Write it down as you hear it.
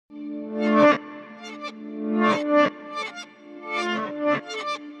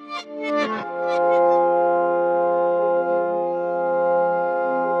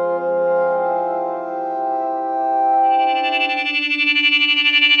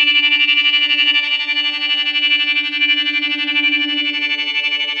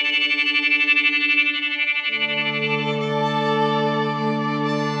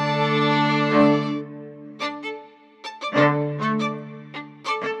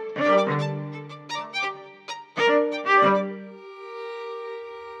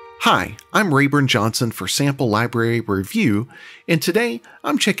Hi, I'm Raborn Johnson for Sample Library Review, and today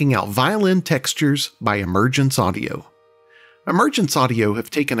I'm checking out Violin Textures by Emergence Audio. Emergence Audio have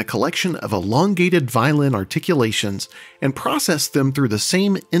taken a collection of elongated violin articulations and processed them through the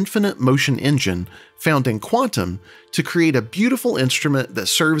same infinite motion engine found in Quantum to create a beautiful instrument that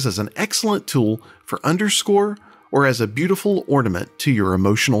serves as an excellent tool for underscore or as a beautiful ornament to your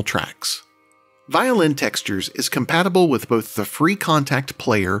emotional tracks. Violin Textures is compatible with both the free Kontakt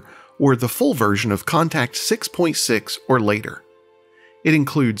player or the full version of Kontakt 6.6 or later. It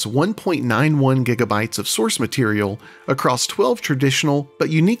includes 1.91 gigabytes of source material across 12 traditional but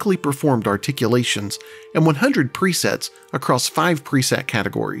uniquely performed articulations and 100 presets across 5 preset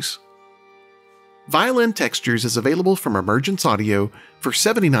categories. Violin Textures is available from Emergence Audio for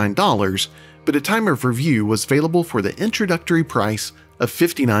 $79, but at time of review was available for the introductory price of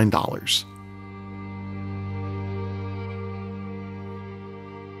 $59.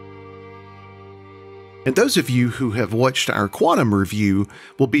 And those of you who have watched our Quantum review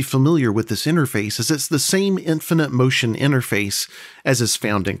will be familiar with this interface, as it's the same infinite motion interface as is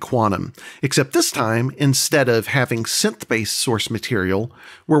found in Quantum, except this time, instead of having synth-based source material,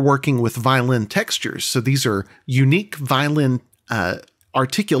 we're working with Violin Textures. So these are unique violin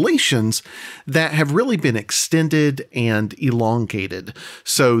articulations that have really been extended and elongated.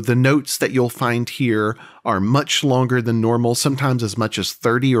 So the notes that you'll find here are much longer than normal, sometimes as much as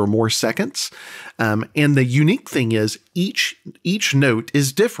 30 or more seconds. And the unique thing is each note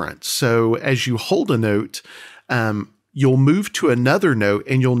is different. So as you hold a note, you'll move to another note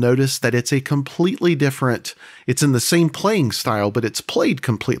and you'll notice that it's a completely different, it's in the same playing style, but it's played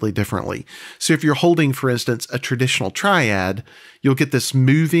completely differently. So if you're holding, for instance, a traditional triad, you'll get this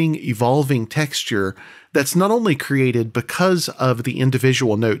moving, evolving texture that's not only created because of the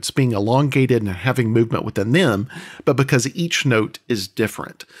individual notes being elongated and having movement within them, but because each note is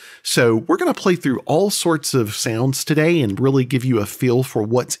different. So we're going to play through all sorts of sounds today and really give you a feel for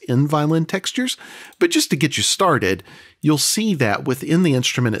what's in Violin Textures. But just to get you started, you'll see that within the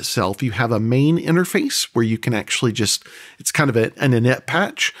instrument itself, you have a main interface where you can actually just, it's kind of an init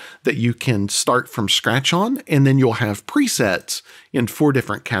patch that you can start from scratch on, and then you'll have presets in 4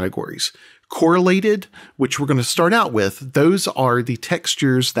 different categories. Correlated, which we're going to start out with, those are the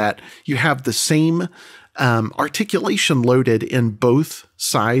textures that you have the same articulation loaded in both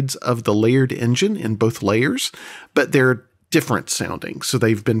sides of the layered engine, in both layers, but they're different sounding. So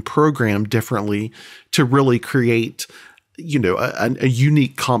they've been programmed differently to really create, you know, a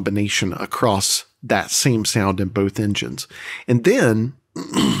unique combination across that same sound in both engines. And then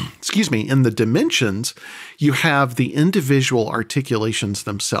excuse me, in the dimensions, you have the individual articulations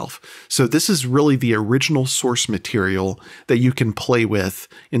themselves. So this is really the original source material that you can play with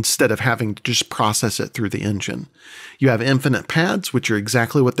instead of having to just process it through the engine. You have infinite pads, which are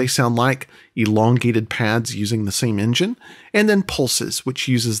exactly what they sound like, elongated pads using the same engine, and then pulses, which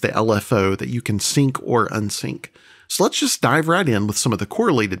uses the LFO that you can sync or unsync. So let's just dive right in with some of the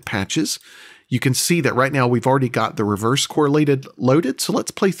correlated patches. You can see that right now we've already got the reverse correlated loaded, so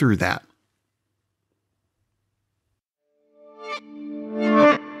let's play through that.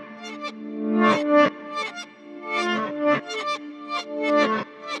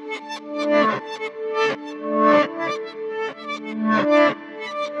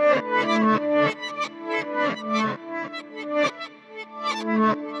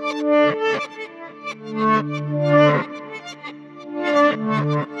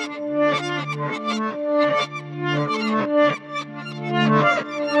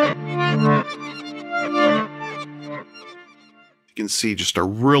 You can see just a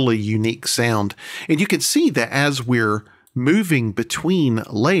really unique sound. And you can see that as we're moving between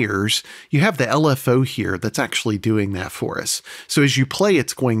layers, you have the LFO here that's actually doing that for us. So as you play,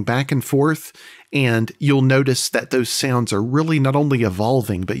 it's going back and forth, and you'll notice that those sounds are really not only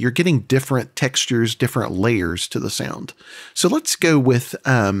evolving, but you're getting different textures, different layers to the sound. So let's go with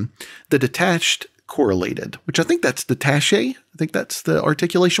the detached correlated, which I think that's detaché. I think that's the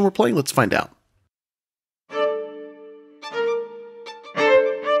articulation we're playing. Let's find out.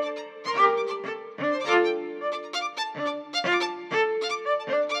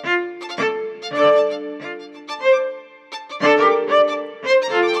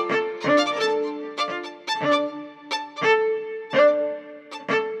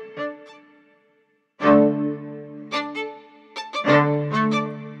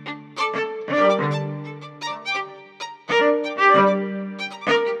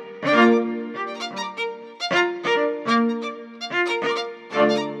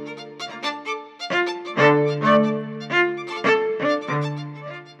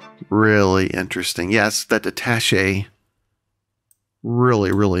 Really interesting. Yes, that detaché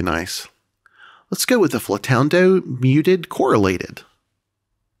Really, really nice. Let's go with the flautando muted correlated.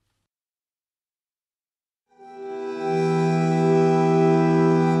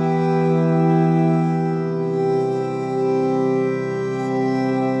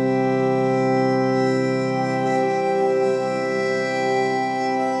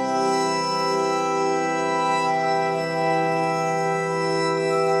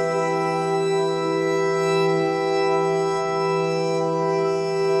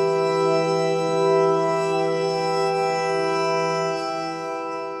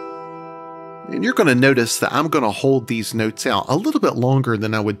 And you're going to notice that I'm going to hold these notes out a little bit longer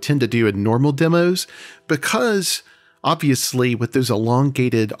than I would tend to do in normal demos, because obviously with those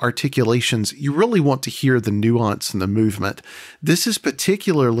elongated articulations, you really want to hear the nuance and the movement. This is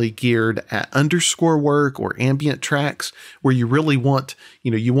particularly geared at underscore work or ambient tracks where you really want,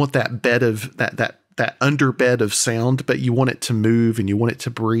 you want that bed of that underbed of sound, but you want it to move and you want it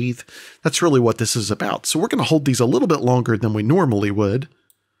to breathe. That's really what this is about. So we're going to hold these a little bit longer than we normally would.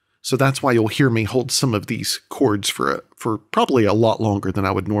 So that's why you'll hear me hold some of these chords for probably a lot longer than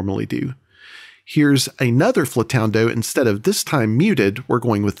I would normally do. Here's another flautando. Instead of this time muted, we're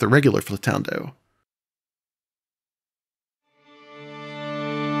going with the regular flautando.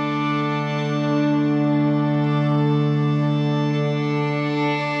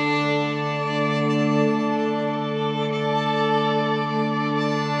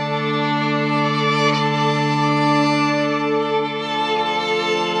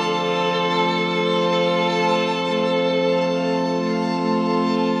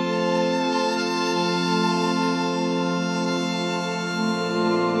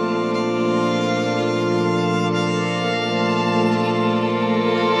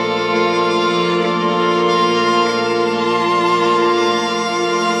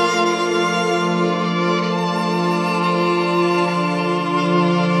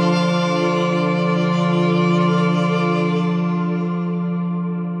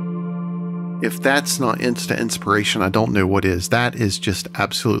 If that's not instant inspiration, I don't know what is. That is just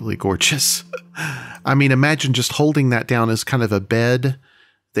absolutely gorgeous. I mean, imagine just holding that down as kind of a bed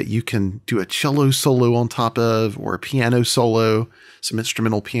that you can do a cello solo on top of, or a piano solo, some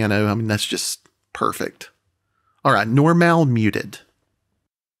instrumental piano. I mean, that's just perfect. All right, normal muted.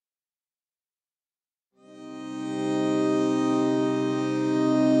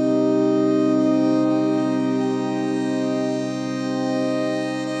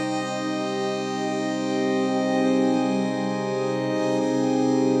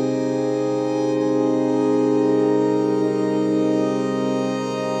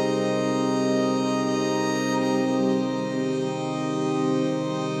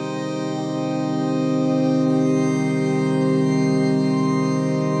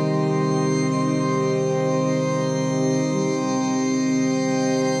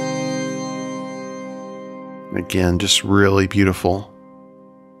 Again, just really beautiful.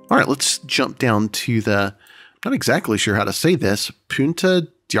 All right, let's jump down to the, I'm not exactly sure how to say this, Punta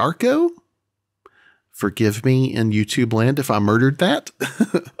d'Arco? Forgive me in YouTube land if I murdered that.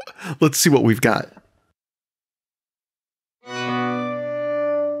 Let's see what we've got.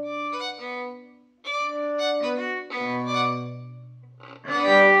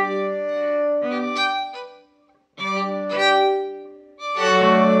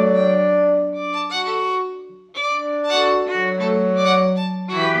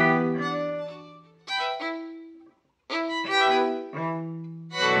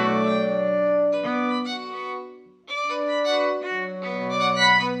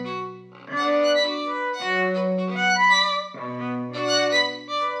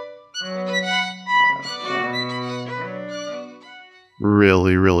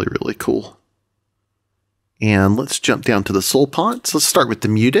 Really, really, really cool. And let's jump down to the soul pots. Let's start with the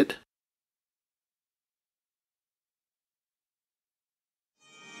muted.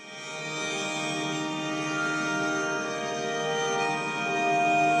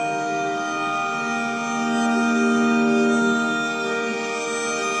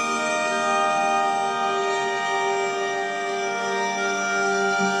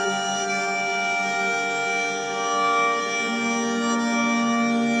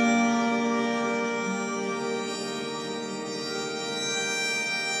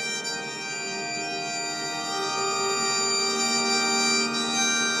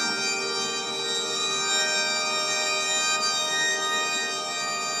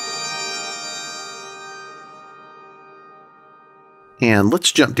 And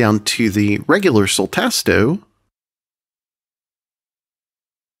let's jump down to the regular soltasto.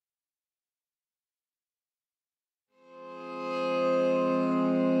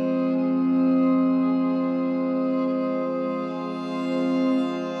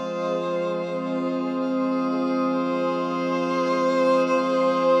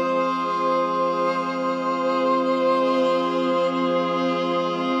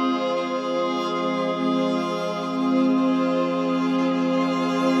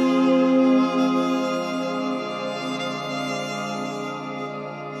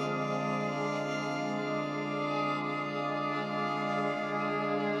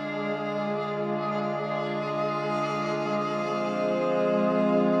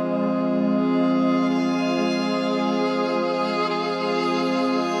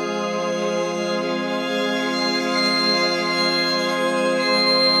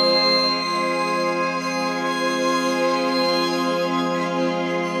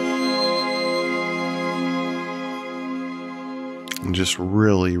 just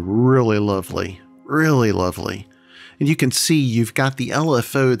really, really lovely. Really lovely. And you can see you've got the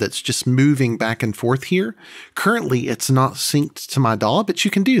LFO that's just moving back and forth here. Currently, it's not synced to my DAW, but you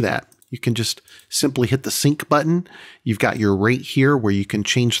can do that. You can just simply hit the sync button. You've got your rate here where you can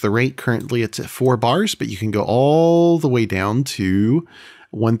change the rate. Currently, it's at 4 bars, but you can go all the way down to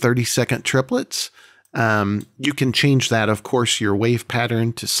 1/32 triplets. You can change that, of course, your wave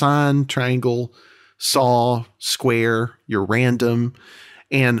pattern to sine, triangle, saw, square, your random.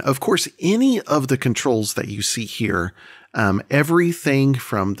 And of course, any of the controls that you see here, everything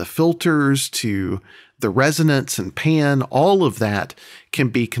from the filters to the resonance and pan, all of that can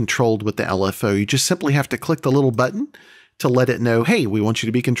be controlled with the LFO. You just simply have to click the little button to let it know, hey, we want you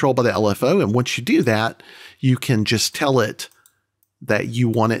to be controlled by the LFO. And once you do that, you can just tell it that you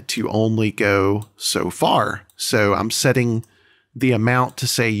want it to only go so far. So I'm setting the amount to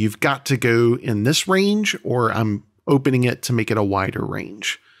say you've got to go in this range, or I'm opening it to make it a wider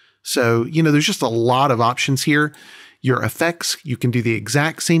range. So, there's just a lot of options here. Your effects, you can do the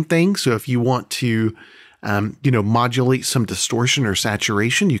exact same thing. So if you want to, modulate some distortion or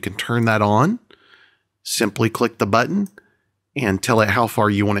saturation, you can turn that on. Simply click the button and tell it how far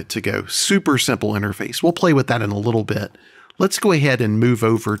you want it to go. Super simple interface. We'll play with that in a little bit. Let's go ahead and move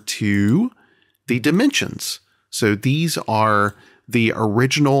over to the dimensions. So these are the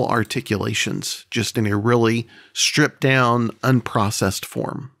original articulations, just in a really stripped down, unprocessed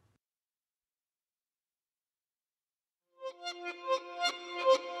form.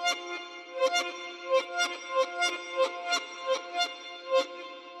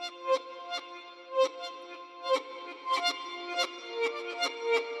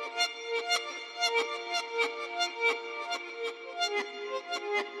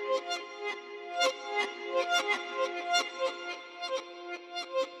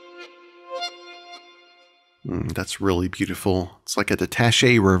 That's really beautiful. It's like a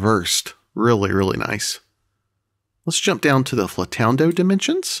detaché reversed. Really, really nice. Let's jump down to the flautando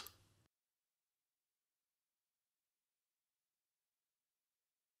dimensions.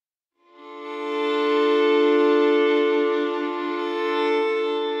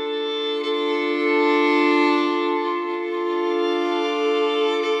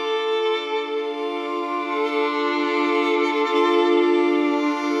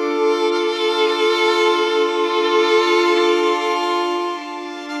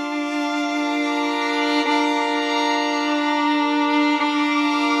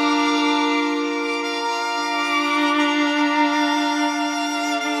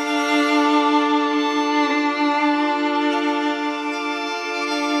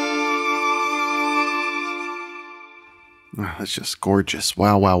 Oh, that's just gorgeous.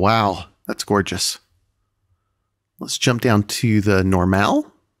 Wow, wow, wow. That's gorgeous. Let's jump down to the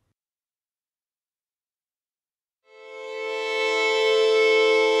normal.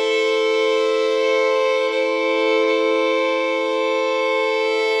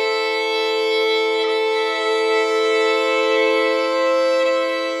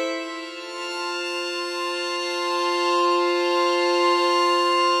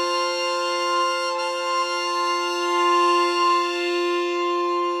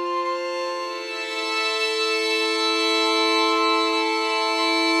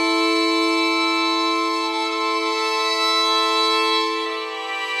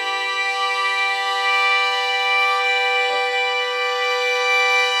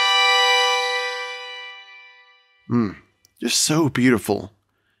 Just so beautiful.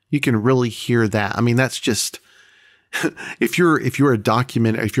 You can really hear that. I mean, that's just if you're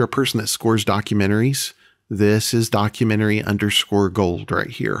a person that scores documentaries, this is documentary_gold right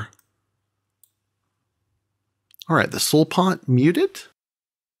here. All right, the soul pot muted.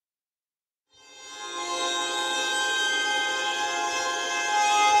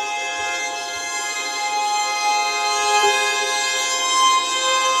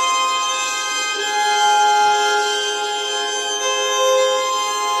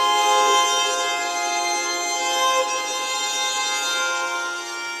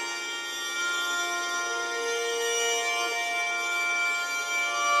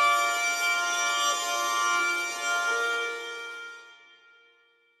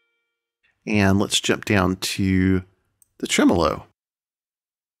 And let's jump down to the tremolo.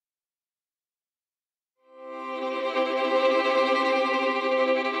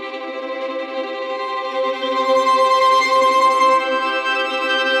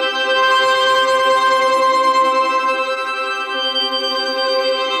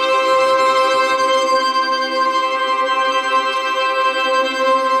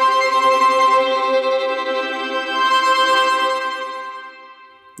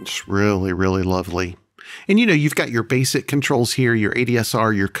 It's really, really lovely. And you've got your basic controls here, your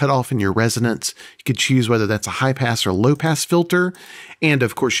ADSR, your cutoff, and your resonance. You could choose whether that's a high pass or low pass filter. And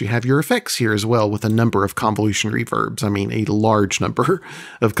of course, you have your effects here as well with a number of convolution reverbs. I mean, a large number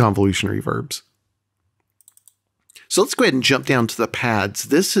of convolution reverbs. So let's go ahead and jump down to the pads.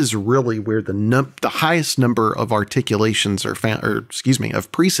 This is really where the highest number of articulations are found, or excuse me,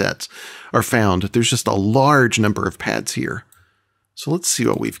 of presets are found. There's just a large number of pads here. So let's see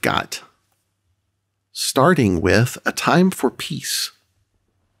what we've got. Starting with A Time for Peace.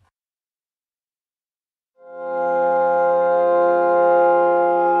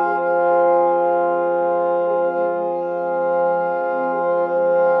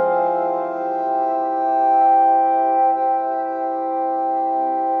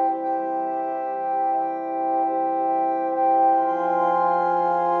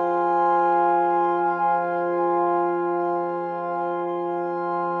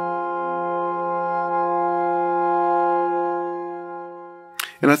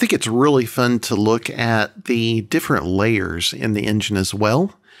 And I think it's really fun to look at the different layers in the engine as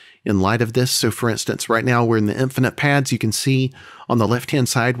well in light of this. So for instance, right now we're in the infinite pads. You can see on the left-hand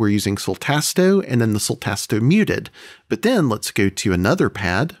side, we're using Sultasto and then the Sultasto muted. But then let's go to another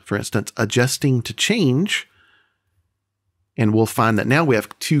pad, for instance, adjusting to change. And we'll find that now we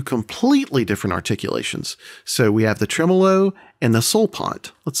have two completely different articulations. So we have the tremolo and the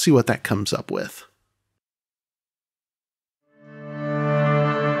solpont. Let's see what that comes up with.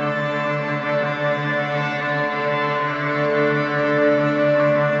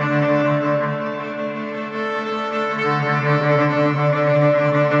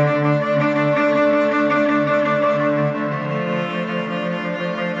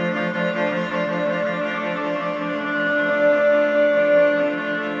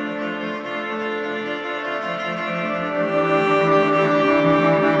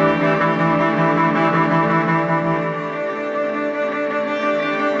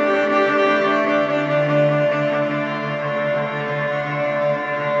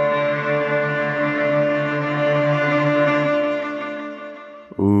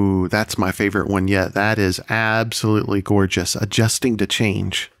 Ooh, that's my favorite one yet. That is absolutely gorgeous. Adjusting to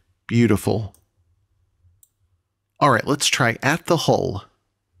change. Beautiful. All right, let's try At the Hull.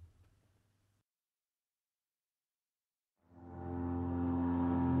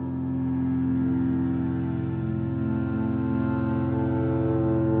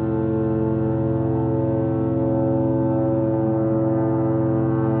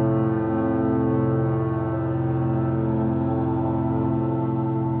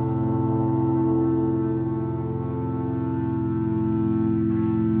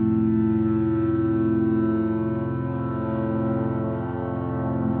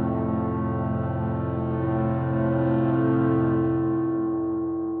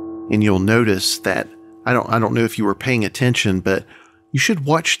 And you'll notice that, I don't know if you were paying attention, but you should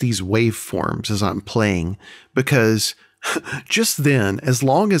watch these waveforms as I'm playing, because just then, as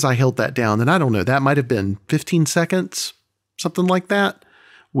long as I held that down, and I don't know, that might have been 15 seconds, something like that,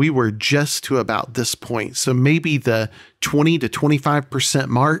 we were just to about this point. So maybe the 20 to 25%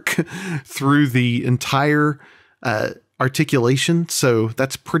 mark through the entire articulation. So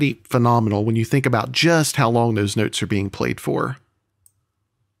that's pretty phenomenal when you think about just how long those notes are being played for.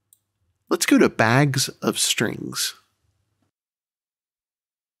 Let's go to Bags of Strings.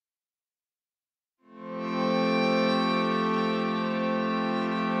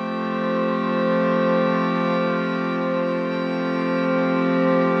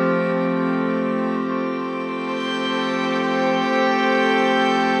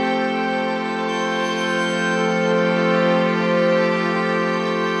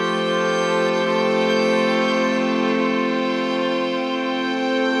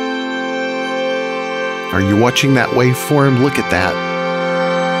 Are you watching that waveform? Look at that.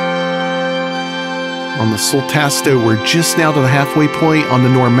 On the Sultasto, we're just now to the halfway point. On the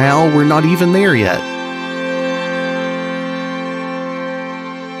Normal, we're not even there yet.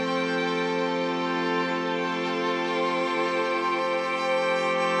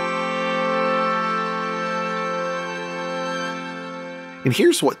 And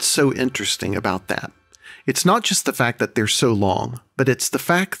here's what's so interesting about that. It's not just the fact that they're so long, but it's the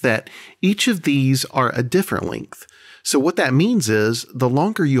fact that each of these are a different length. So what that means is the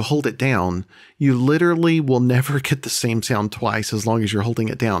longer you hold it down, you literally will never get the same sound twice as long as you're holding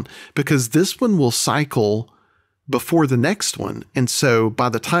it down, because this one will cycle before the next one. And so by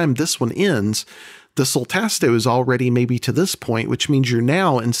the time this one ends, the Sultasto is already maybe to this point, which means you're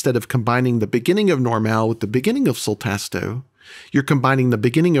now, instead of combining the beginning of Normal with the beginning of Sultasto, you're combining the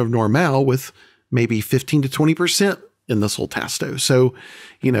beginning of Normal with maybe 15 to 20% in this whole Tasto. So,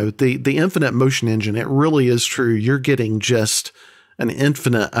 you know, the infinite motion engine, it really is true. You're getting just an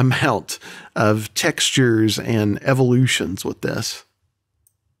infinite amount of textures and evolutions with this.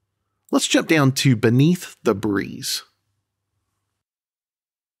 Let's jump down to Beneath the Breeze.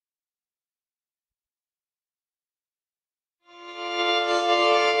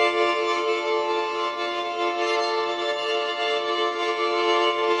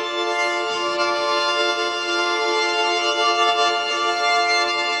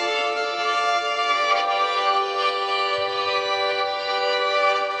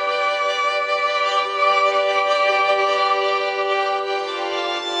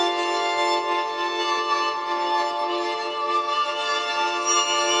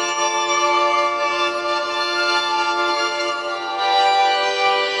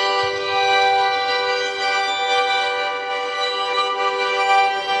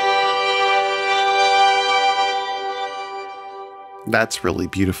 That's really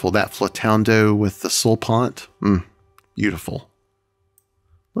beautiful. That flautando with the sulpont. Beautiful.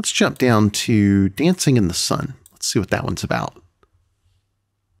 Let's jump down to Dancing in the Sun. Let's see what that one's about.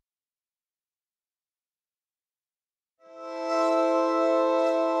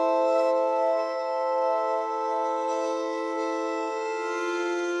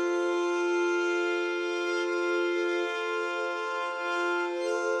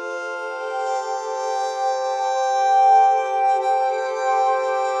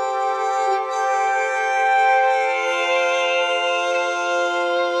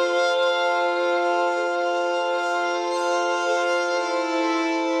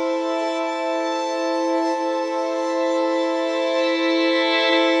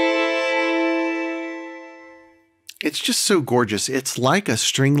 It's just so gorgeous. It's like a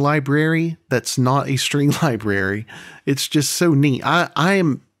string library that's not a string library. It's just so neat. I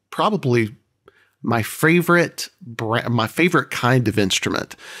am probably my favorite kind of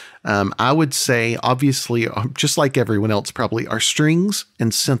instrument. I would say, obviously, just like everyone else probably, are strings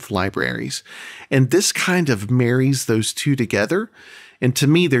and synth libraries. And this kind of marries those two together. And to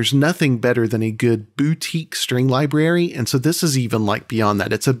me, there's nothing better than a good boutique string library. And so this is even like beyond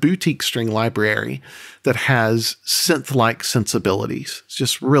that. It's a boutique string library that has synth-like sensibilities. It's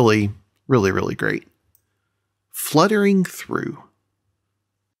just really, really, really great. Fluttering Through.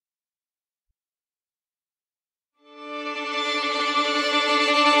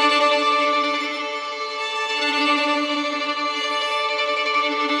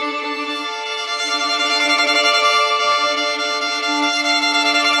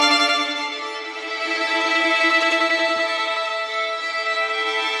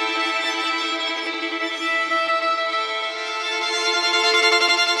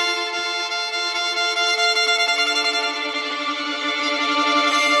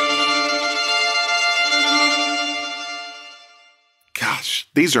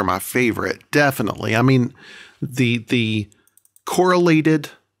 These are my favorite, definitely. I mean, the correlated,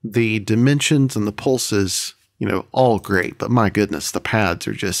 the dimensions and the pulses, you know, all great. But my goodness, the pads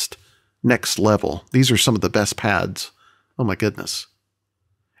are just next level. These are some of the best pads. Oh my goodness.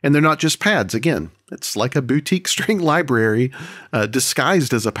 And they're not just pads. Again, it's like a boutique string library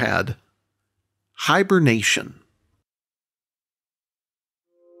disguised as a pad. Hibernation.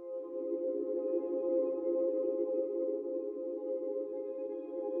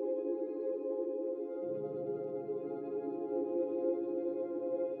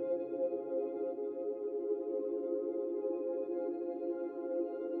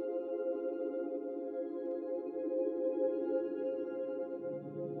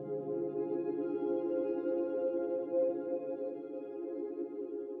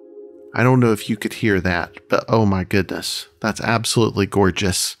 I don't know if you could hear that, but oh my goodness, that's absolutely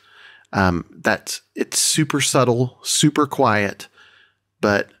gorgeous. It's super subtle, super quiet,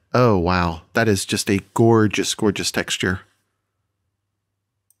 but oh wow, that is just a gorgeous, gorgeous texture.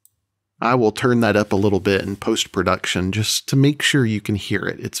 I will turn that up a little bit in post-production just to make sure you can hear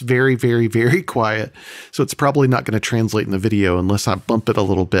it. It's very, very, very quiet, so it's probably not going to translate in the video unless I bump it a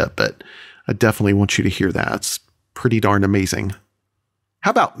little bit, but I definitely want you to hear that. It's pretty darn amazing. How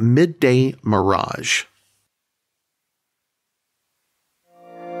about Midday Mirage?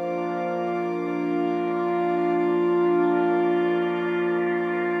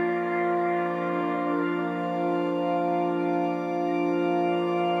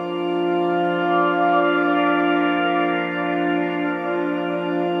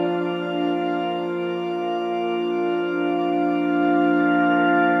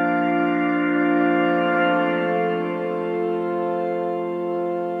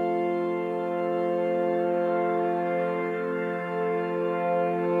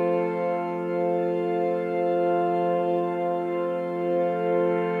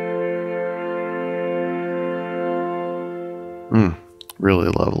 Really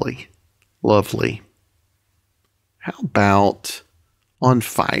lovely. Lovely. How about on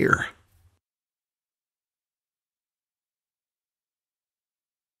fire?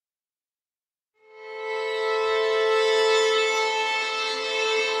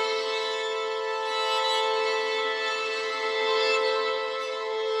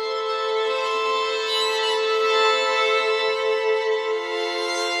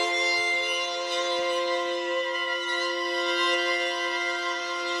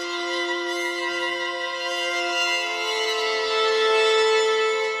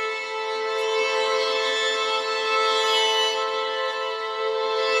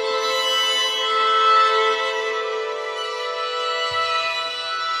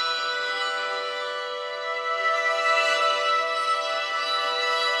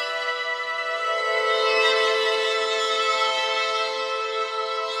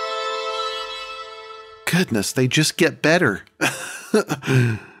 Goodness, they just get better.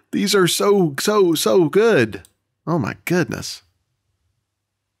 These are so good. Oh my goodness.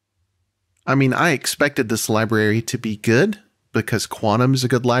 I mean, I expected this library to be good because Quantum is a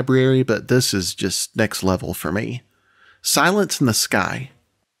good library, but this is just next level for me. Silence in the Sky.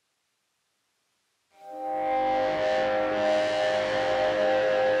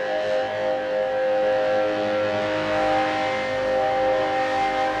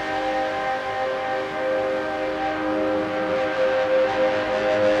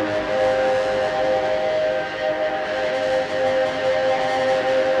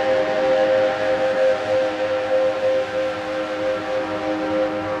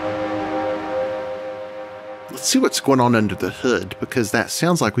 Let's see what's going on under the hood, because that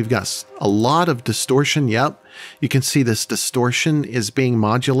sounds like we've got a lot of distortion. Yep. You can see this distortion is being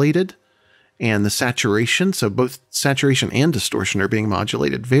modulated and the saturation. So both saturation and distortion are being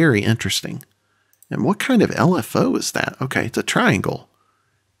modulated. Very interesting. And what kind of LFO is that? Okay, it's a triangle.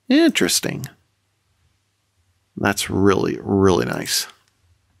 Interesting. That's really, really nice.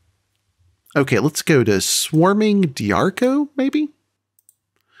 Okay, let's go to Swarming Diarco, maybe?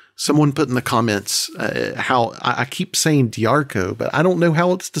 Someone put in the comments how I keep saying Diarco, but I don't know how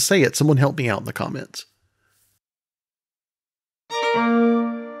else to say it. Someone help me out in the comments.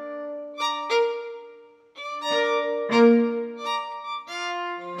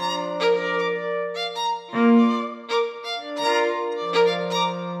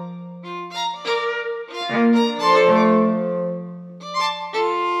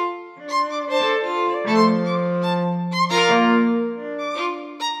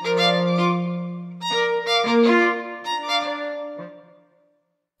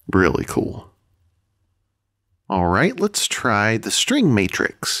 Really cool. All right, let's try the string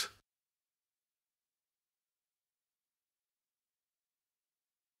matrix.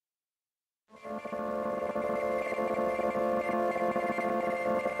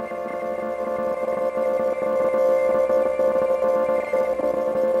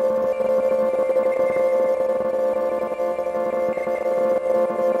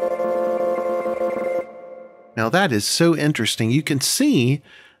 Now that is so interesting. You can see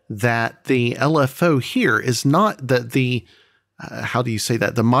that the LFO here is not that the, how do you say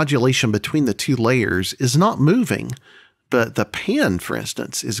that? The modulation between the two layers is not moving, but the pan, for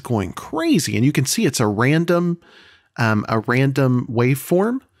instance, is going crazy. And you can see it's a random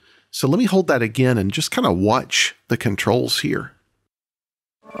waveform. So let me hold that again and just kind of watch the controls here.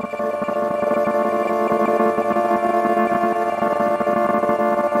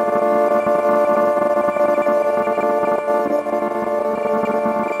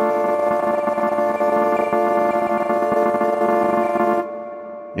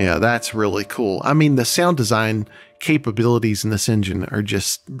 Yeah, that's really cool. I mean, the sound design capabilities in this engine are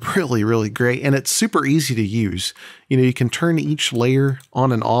just really, really great. And it's super easy to use. You know, you can turn each layer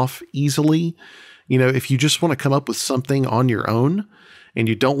on and off easily. You know, if you just want to come up with something on your own and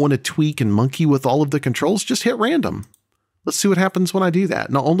you don't want to tweak and monkey with all of the controls, just hit random. Let's see what happens when I do that.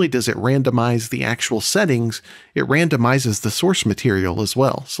 Not only does it randomize the actual settings, it randomizes the source material as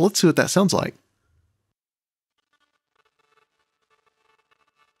well. So let's see what that sounds like.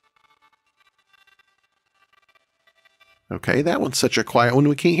 Okay, that one's such a quiet one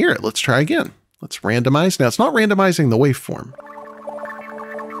we can't hear it. Let's try again. Let's randomize. Now, it's not randomizing the waveform.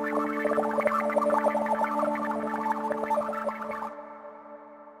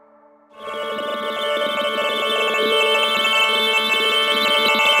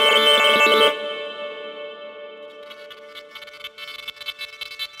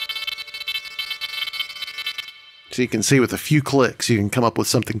 So you can see with a few clicks, you can come up with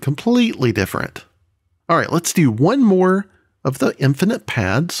something completely different. All right, let's do one more of the infinite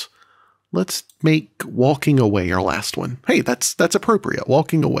pads. Let's make walking away our last one. Hey, that's appropriate.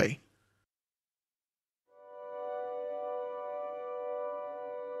 Walking away.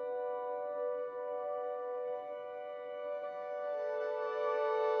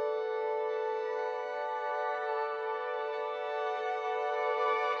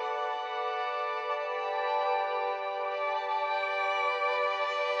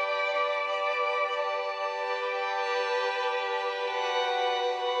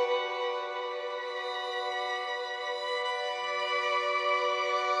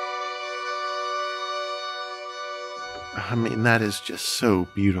 I mean, that is just so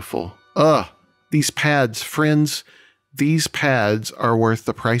beautiful. These pads, friends, these pads are worth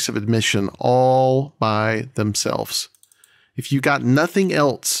the price of admission all by themselves. If you got nothing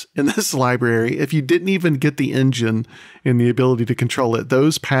else in this library, if you didn't even get the engine and the ability to control it,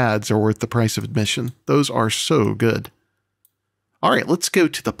 those pads are worth the price of admission. Those are so good. All right, let's go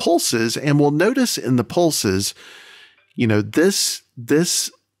to the pulses, and we'll notice in the pulses, you know, this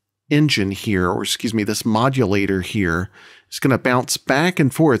engine here, or excuse me, this modulator here is going to bounce back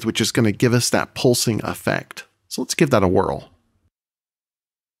and forth, which is going to give us that pulsing effect. So let's give that a whirl.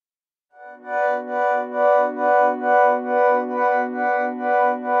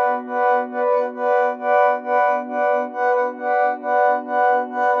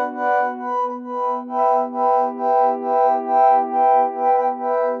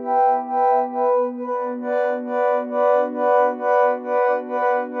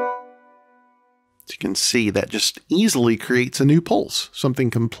 You can see that just easily creates a new pulse,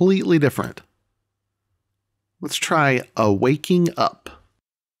 something completely different. Let's try a waking up.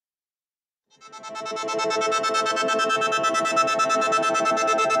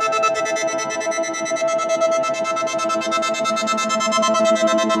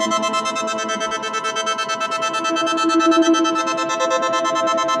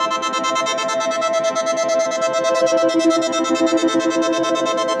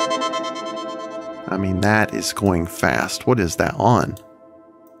 I mean, that is going fast. What is that on?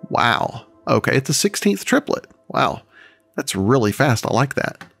 Wow. Okay, it's a 16th triplet. Wow, that's really fast. I like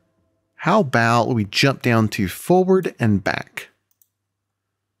that. How about we jump down to forward and back?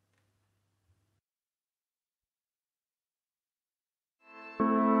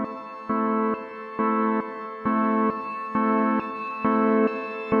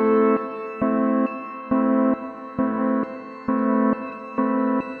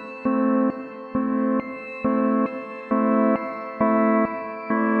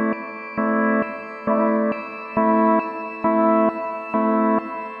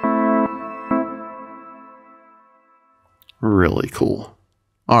 Really cool.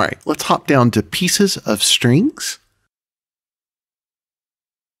 All right, let's hop down to pieces of strings.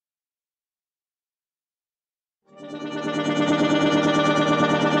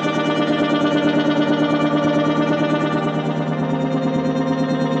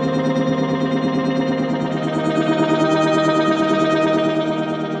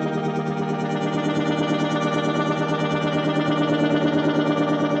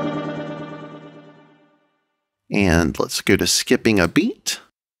 And let's go to skipping a beat.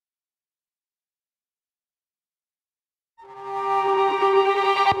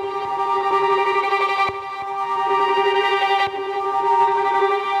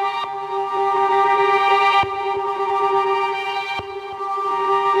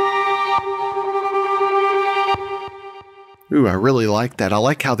 Ooh, I really like that. I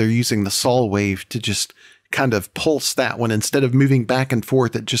like how they're using the saw wave to just kind of pulse that one. Instead of moving back and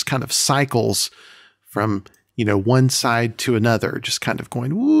forth, it just kind of cycles from, you know, one side to another, just kind of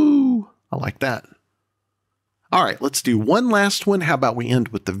going, woo. I like that. All right, let's do one last one. How about we end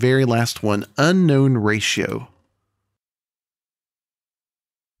with the very last one, unknown ratio.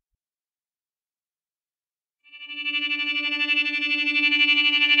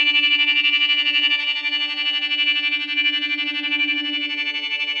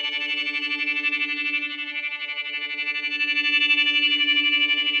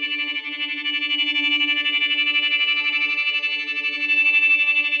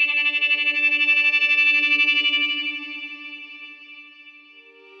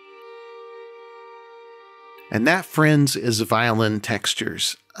 And that, friends, is Violin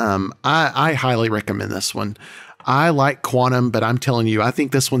Textures. I highly recommend this one. I like Quantum, but I'm telling you, I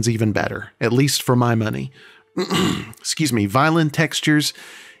think this one's even better, at least for my money. Excuse me, Violin Textures,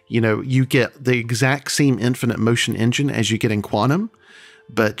 you know, you get the exact same infinite motion engine as you get in Quantum,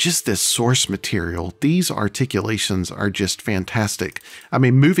 but just this source material, these articulations are just fantastic. I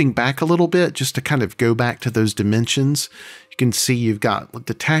mean, moving back a little bit, just to kind of go back to those dimensions, you can see you've got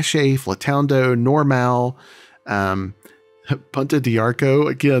detaché, flautando, normal, Punta di Arco,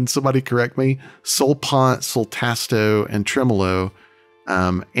 again, somebody correct me, Solpont, Soltasto, and Tremolo.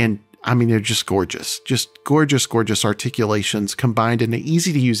 And I mean, they're just gorgeous articulations combined in an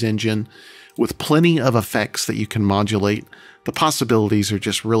easy to use engine with plenty of effects that you can modulate. The possibilities are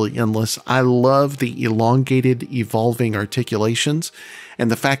just really endless. I love the elongated, evolving articulations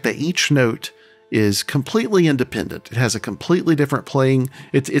and the fact that each note is completely independent. It has a completely different playing.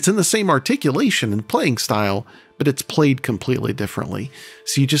 It's in the same articulation and playing style, but it's played completely differently.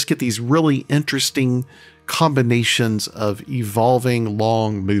 So you just get these really interesting combinations of evolving,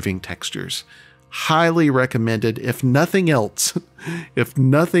 long, moving textures. Highly recommended. If nothing else,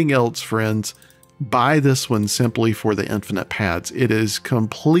 friends, buy this one simply for the infinite pads. It is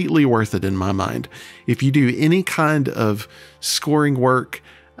completely worth it in my mind. If you do any kind of scoring work,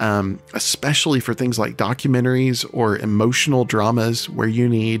 especially for things like documentaries or emotional dramas where you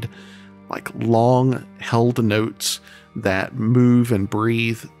need like long held notes that move and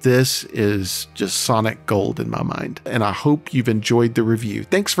breathe, this is just sonic gold in my mind. And I hope you've enjoyed the review.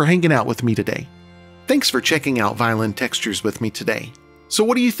 Thanks for hanging out with me today. Thanks for checking out Violin Textures with me today. So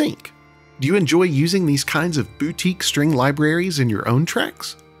what do you think? Do you enjoy using these kinds of boutique string libraries in your own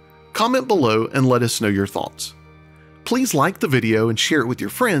tracks? Comment below and let us know your thoughts. Please like the video and share it with your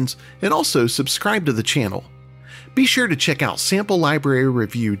friends, and also subscribe to the channel. Be sure to check out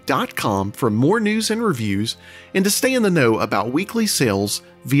SampleLibraryReview.com for more news and reviews, and to stay in the know about weekly sales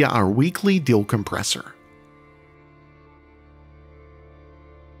via our weekly deal compressor.